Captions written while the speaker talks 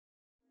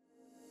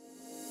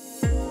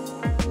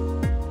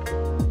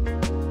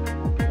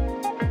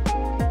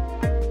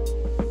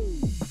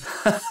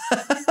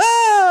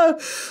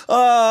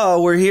Oh,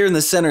 we're here in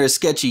the center of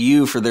Sketchy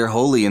U for their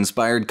wholly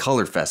inspired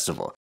color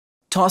festival.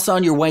 Toss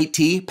on your white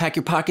tee, pack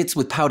your pockets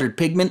with powdered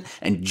pigment,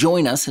 and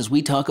join us as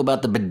we talk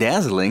about the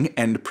bedazzling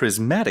and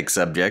prismatic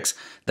subjects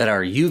that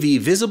are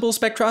UV-visible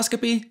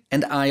spectroscopy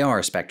and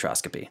IR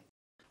spectroscopy.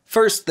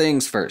 First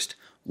things first,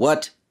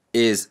 what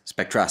is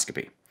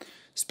spectroscopy?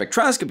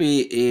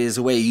 Spectroscopy is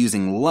a way of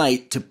using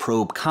light to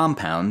probe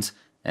compounds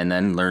and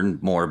then learn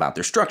more about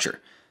their structure.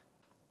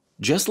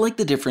 Just like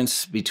the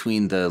difference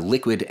between the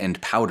liquid and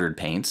powdered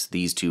paints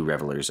these two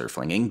revelers are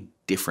flinging,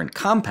 different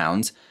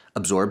compounds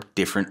absorb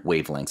different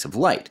wavelengths of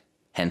light,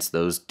 hence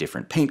those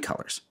different paint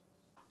colors.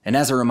 And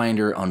as a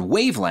reminder on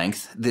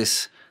wavelength,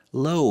 this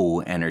low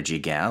energy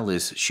gal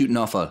is shooting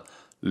off a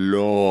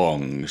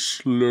long,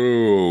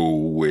 slow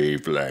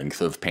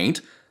wavelength of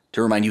paint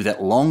to remind you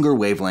that longer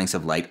wavelengths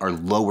of light are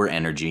lower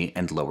energy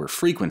and lower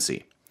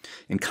frequency.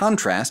 In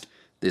contrast,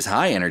 this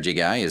high energy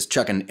guy is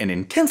chucking an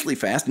intensely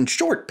fast and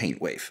short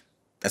paint wave.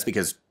 That's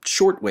because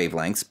short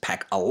wavelengths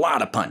pack a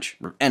lot of punch,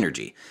 or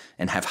energy,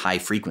 and have high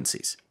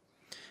frequencies.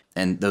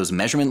 And those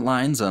measurement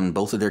lines on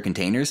both of their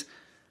containers,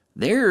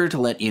 they're to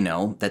let you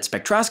know that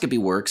spectroscopy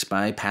works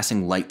by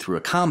passing light through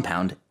a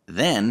compound,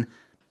 then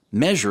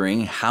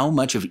measuring how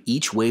much of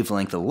each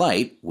wavelength of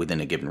light, within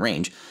a given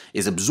range,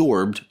 is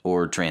absorbed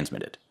or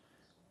transmitted.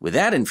 With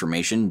that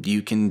information,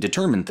 you can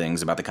determine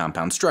things about the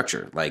compound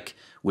structure, like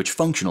which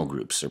functional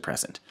groups are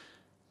present.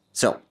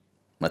 So,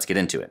 let's get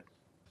into it.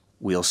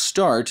 We'll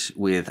start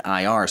with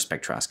IR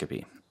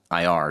spectroscopy,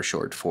 IR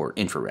short for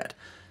infrared.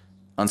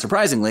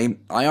 Unsurprisingly,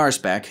 IR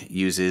spec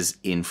uses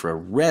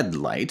infrared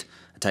light,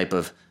 a type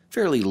of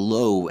fairly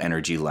low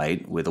energy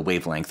light with a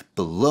wavelength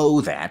below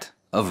that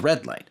of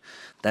red light.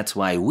 That's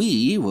why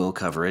we will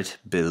cover it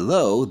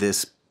below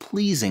this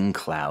pleasing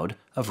cloud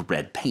of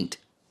red paint.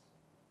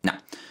 Now,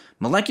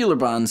 molecular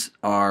bonds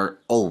are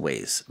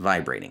always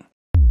vibrating,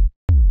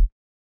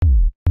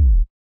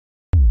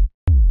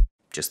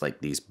 just like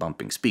these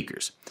bumping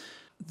speakers.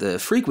 The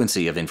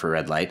frequency of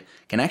infrared light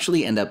can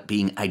actually end up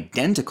being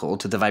identical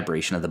to the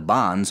vibration of the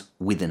bonds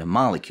within a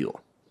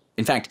molecule.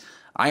 In fact,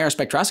 IR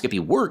spectroscopy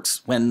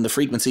works when the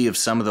frequency of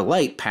some of the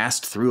light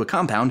passed through a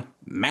compound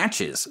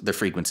matches the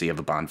frequency of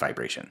a bond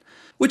vibration,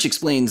 which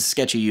explains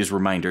Sketchy U's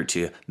reminder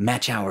to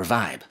match our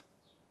vibe.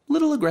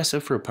 Little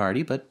aggressive for a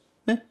party, but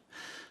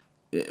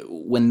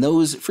when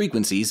those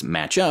frequencies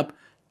match up,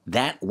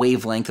 that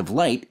wavelength of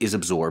light is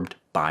absorbed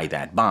by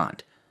that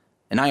bond.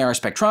 An IR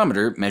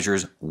spectrometer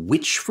measures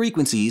which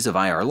frequencies of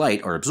IR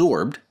light are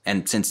absorbed,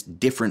 and since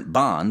different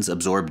bonds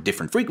absorb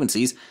different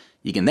frequencies,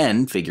 you can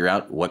then figure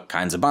out what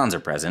kinds of bonds are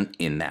present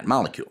in that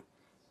molecule.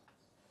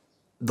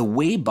 The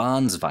way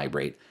bonds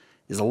vibrate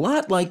is a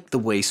lot like the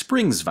way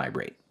springs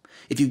vibrate.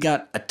 If you've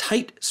got a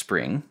tight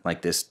spring,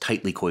 like this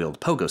tightly coiled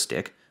pogo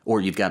stick,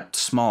 or you've got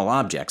small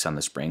objects on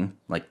the spring,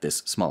 like this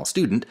small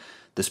student,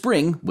 the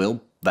spring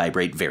will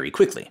vibrate very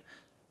quickly.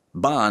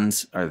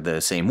 Bonds are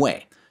the same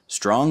way.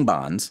 Strong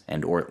bonds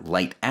and/or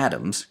light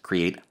atoms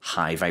create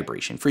high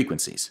vibration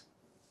frequencies.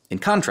 In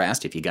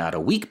contrast, if you got a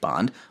weak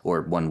bond,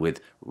 or one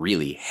with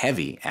really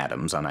heavy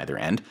atoms on either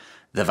end,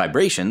 the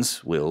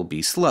vibrations will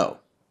be slow.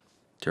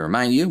 To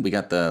remind you, we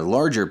got the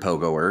larger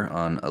pogoer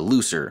on a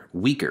looser,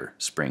 weaker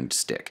springed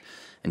stick,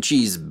 and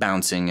she's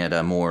bouncing at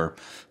a more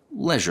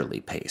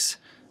leisurely pace.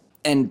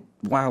 And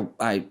while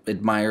I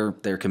admire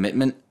their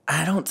commitment,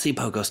 I don't see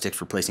pogo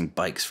sticks replacing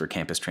bikes for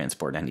campus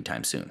transport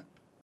anytime soon.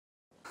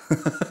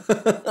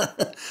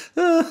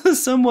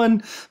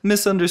 Someone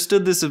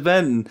misunderstood this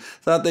event and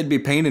thought they'd be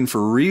painting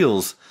for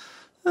reals.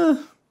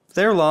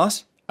 Their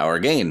loss. Our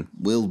gain.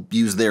 We'll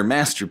use their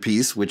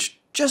masterpiece, which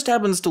just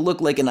happens to look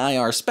like an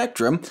IR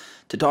spectrum,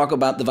 to talk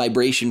about the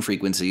vibration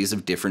frequencies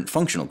of different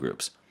functional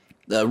groups.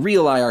 The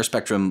real IR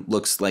spectrum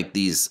looks like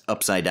these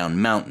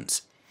upside-down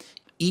mountains.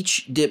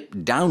 Each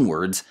dip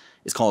downwards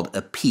is called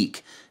a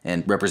peak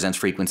and represents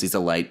frequencies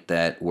of light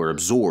that were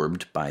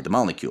absorbed by the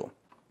molecule.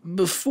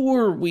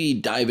 Before we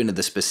dive into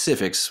the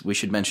specifics, we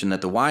should mention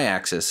that the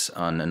y-axis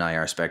on an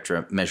IR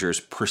spectra measures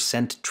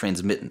percent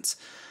transmittance.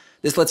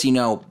 This lets you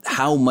know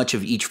how much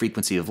of each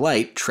frequency of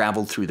light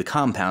traveled through the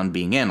compound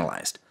being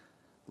analyzed.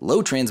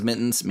 Low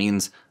transmittance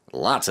means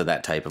lots of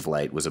that type of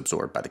light was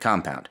absorbed by the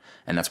compound,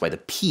 and that's why the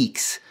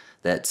peaks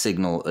that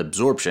signal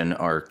absorption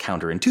are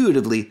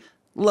counterintuitively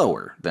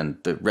lower than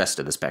the rest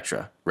of the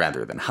spectra,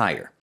 rather than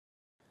higher.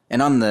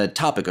 And on the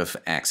topic of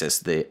axis,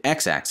 the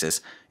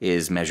x-axis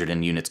is measured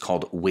in units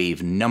called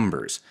wave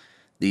numbers.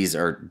 These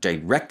are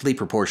directly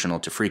proportional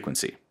to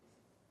frequency.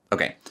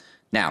 Okay,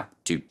 now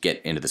to get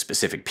into the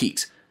specific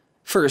peaks.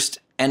 First,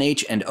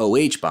 NH and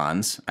OH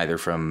bonds, either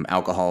from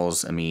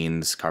alcohols,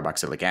 amines,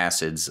 carboxylic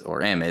acids,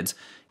 or amides,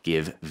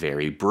 give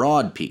very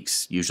broad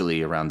peaks,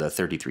 usually around the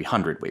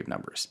 3300 wave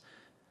numbers.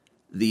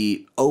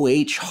 The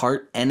OH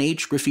heart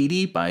NH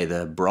graffiti by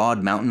the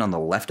broad mountain on the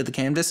left of the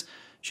canvas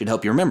should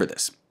help you remember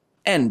this.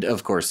 And,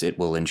 of course, it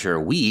will ensure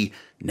we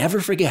never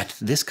forget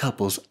this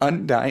couple's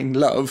undying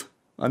love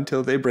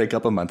until they break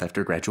up a month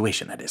after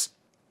graduation, that is.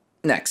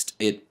 Next,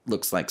 it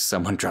looks like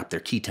someone dropped their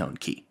ketone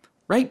key,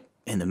 right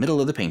in the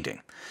middle of the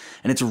painting.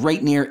 And it's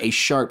right near a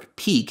sharp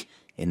peak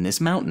in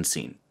this mountain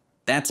scene.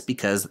 That's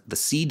because the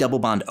C double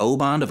bond O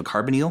bond of a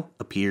carbonyl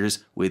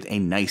appears with a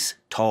nice,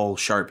 tall,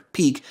 sharp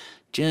peak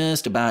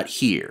just about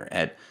here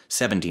at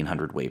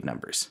 1700 wave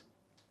numbers.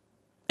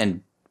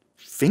 And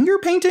finger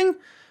painting?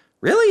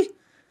 Really?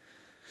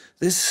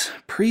 This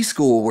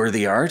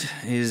preschool-worthy art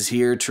is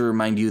here to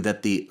remind you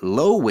that the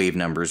low wave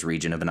numbers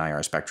region of an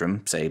IR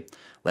spectrum, say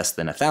less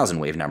than 1,000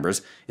 wave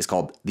numbers, is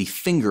called the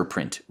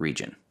fingerprint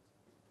region.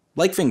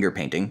 Like finger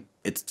painting,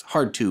 it's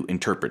hard to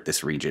interpret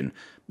this region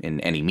in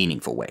any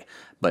meaningful way,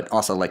 but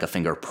also like a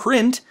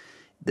fingerprint,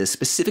 the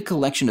specific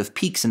collection of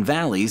peaks and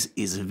valleys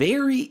is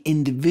very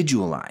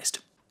individualized.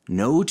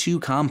 No two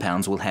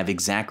compounds will have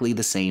exactly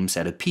the same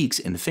set of peaks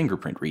in the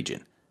fingerprint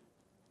region.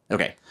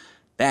 Okay,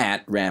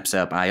 that wraps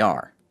up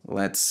IR.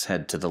 Let's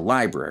head to the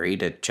library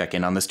to check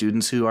in on the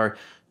students who are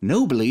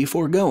nobly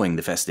foregoing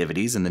the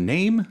festivities in the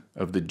name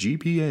of the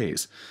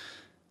GPAs.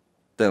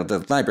 Though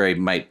the library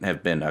might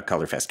have been a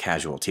Colorfest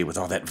casualty with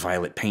all that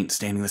violet paint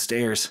staining the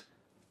stairs.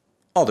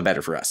 All the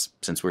better for us,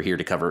 since we're here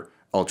to cover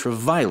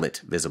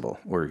ultraviolet-visible,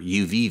 or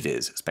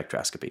UV-vis,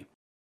 spectroscopy.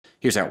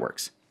 Here's how it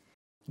works.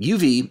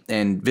 UV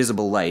and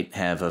visible light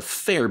have a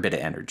fair bit of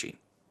energy.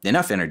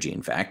 Enough energy,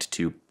 in fact,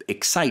 to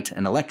excite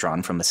an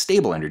electron from a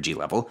stable energy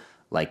level,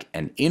 like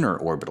an inner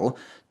orbital,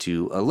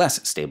 to a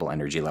less stable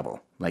energy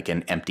level, like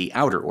an empty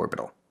outer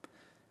orbital.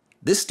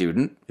 This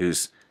student,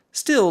 who's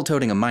still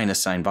toting a minus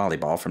sign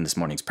volleyball from this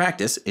morning's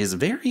practice, is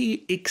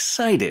very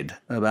excited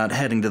about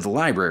heading to the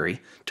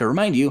library to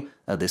remind you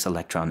of this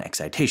electron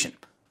excitation.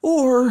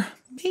 Or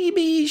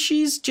maybe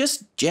she's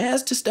just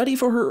jazzed to study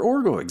for her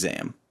orgo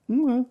exam.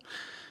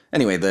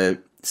 Anyway,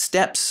 the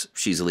steps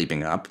she's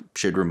leaping up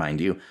should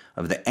remind you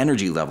of the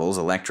energy levels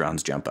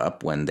electrons jump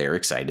up when they're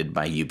excited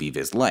by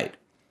UV-vis light.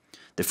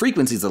 The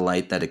frequencies of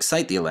light that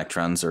excite the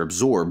electrons are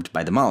absorbed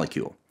by the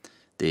molecule.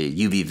 The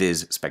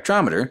UV-vis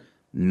spectrometer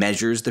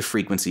measures the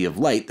frequency of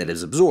light that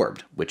is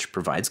absorbed, which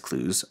provides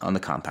clues on the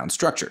compound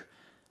structure.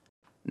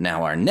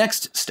 Now our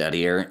next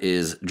studier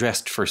is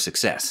dressed for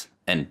success,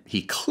 and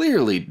he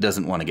clearly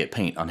doesn't want to get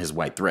paint on his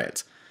white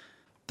threads.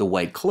 The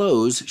white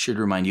clothes should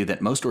remind you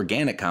that most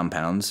organic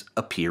compounds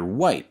appear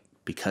white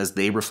because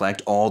they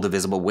reflect all the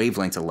visible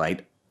wavelengths of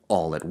light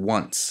all at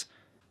once.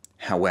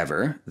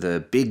 However,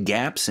 the big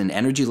gaps in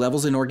energy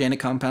levels in organic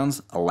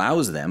compounds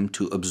allows them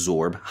to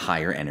absorb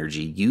higher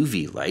energy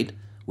UV light,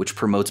 which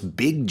promotes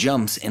big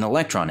jumps in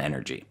electron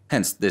energy.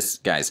 Hence this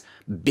guy's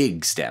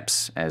big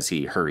steps as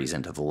he hurries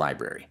into the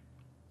library.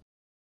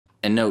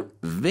 And note,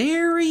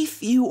 very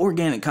few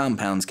organic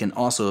compounds can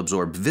also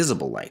absorb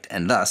visible light,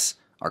 and thus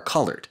are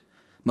colored.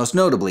 Most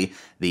notably,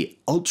 the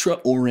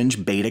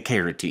ultra-orange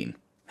beta-carotene,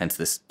 hence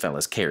this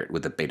fella's carrot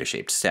with a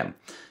beta-shaped stem.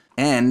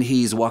 And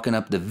he's walking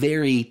up the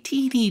very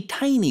teeny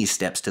tiny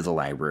steps to the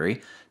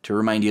library to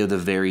remind you of the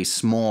very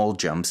small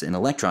jumps in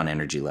electron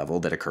energy level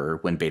that occur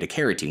when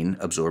beta-carotene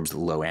absorbs the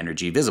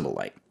low-energy visible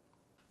light.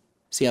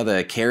 See how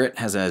the carrot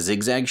has a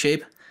zigzag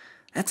shape?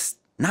 That's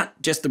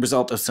not just the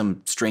result of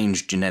some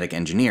strange genetic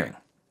engineering.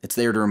 It's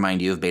there to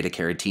remind you of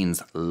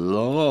beta-carotene's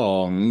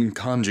long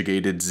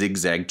conjugated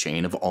zigzag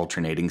chain of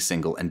alternating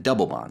single and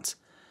double bonds.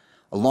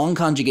 A long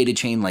conjugated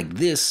chain like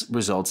this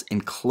results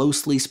in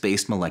closely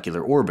spaced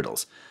molecular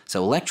orbitals,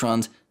 so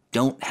electrons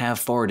don't have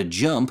far to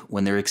jump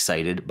when they're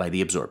excited by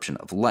the absorption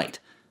of light.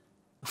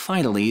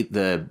 Finally,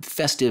 the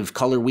festive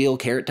color wheel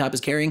Carrot Top is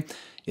carrying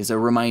is a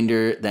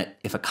reminder that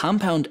if a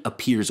compound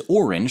appears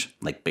orange,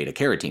 like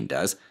beta-carotene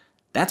does,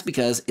 that's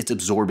because it's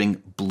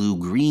absorbing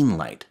blue-green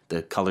light,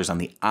 the colors on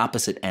the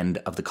opposite end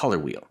of the color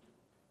wheel.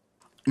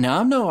 Now,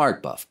 I'm no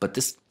art buff, but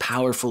this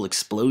powerful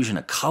explosion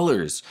of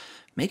colors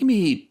making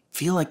me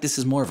feel like this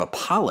is more of a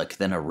Pollock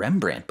than a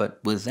Rembrandt, but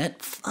with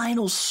that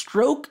final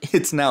stroke,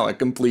 it's now a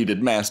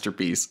completed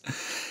masterpiece.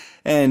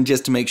 And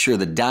just to make sure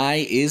the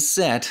die is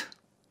set,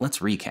 let's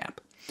recap.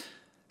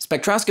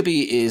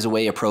 Spectroscopy is a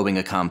way of probing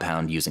a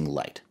compound using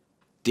light.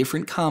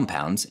 Different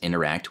compounds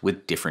interact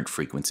with different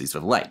frequencies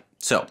of light.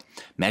 So,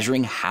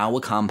 measuring how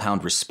a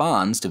compound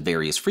responds to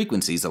various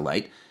frequencies of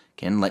light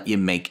can let you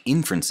make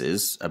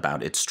inferences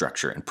about its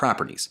structure and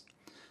properties.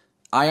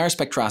 IR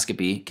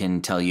spectroscopy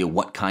can tell you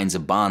what kinds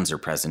of bonds are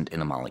present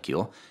in a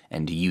molecule,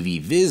 and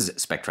UV-vis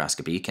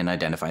spectroscopy can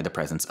identify the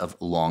presence of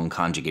long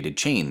conjugated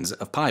chains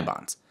of pi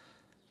bonds.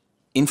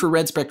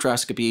 Infrared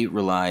spectroscopy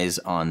relies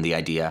on the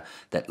idea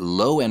that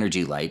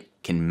low-energy light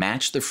can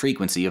match the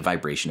frequency of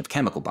vibration of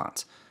chemical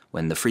bonds.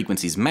 When the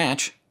frequencies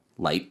match,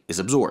 light is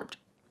absorbed.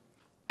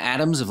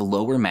 Atoms of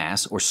lower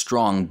mass or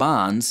strong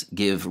bonds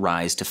give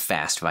rise to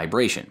fast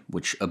vibration,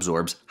 which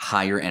absorbs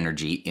higher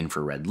energy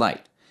infrared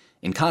light.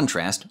 In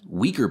contrast,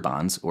 weaker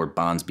bonds, or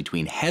bonds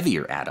between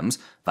heavier atoms,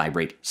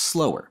 vibrate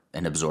slower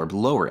and absorb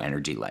lower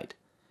energy light.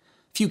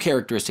 Few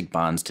characteristic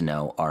bonds to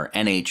know are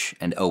NH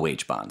and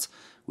OH bonds,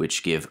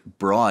 which give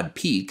broad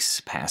peaks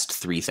past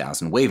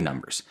 3,000 wave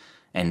numbers,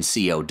 and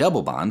CO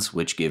double bonds,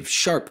 which give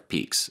sharp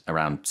peaks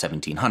around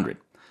 1,700.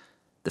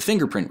 The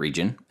fingerprint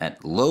region,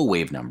 at low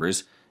wave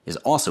numbers, is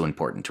also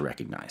important to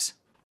recognize.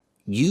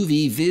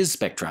 UV-vis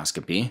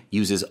spectroscopy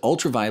uses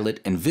ultraviolet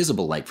and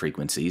visible light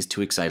frequencies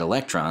to excite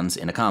electrons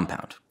in a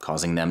compound,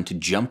 causing them to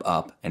jump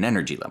up an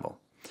energy level.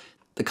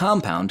 The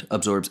compound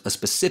absorbs a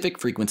specific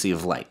frequency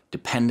of light,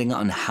 depending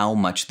on how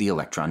much the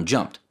electron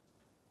jumped.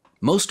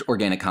 Most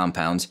organic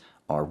compounds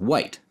are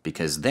white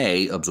because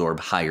they absorb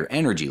higher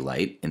energy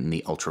light in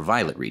the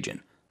ultraviolet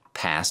region,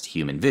 past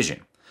human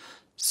vision.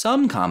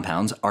 Some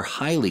compounds are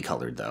highly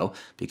colored, though,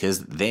 because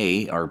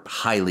they are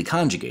highly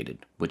conjugated,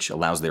 which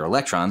allows their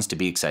electrons to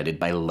be excited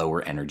by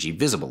lower energy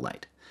visible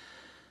light.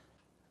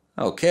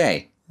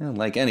 Okay,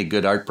 like any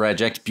good art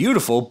project,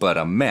 beautiful but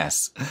a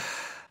mess.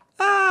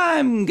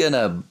 I'm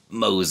gonna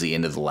mosey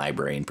into the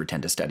library and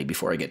pretend to study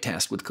before I get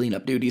tasked with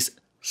cleanup duties.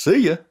 See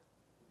ya!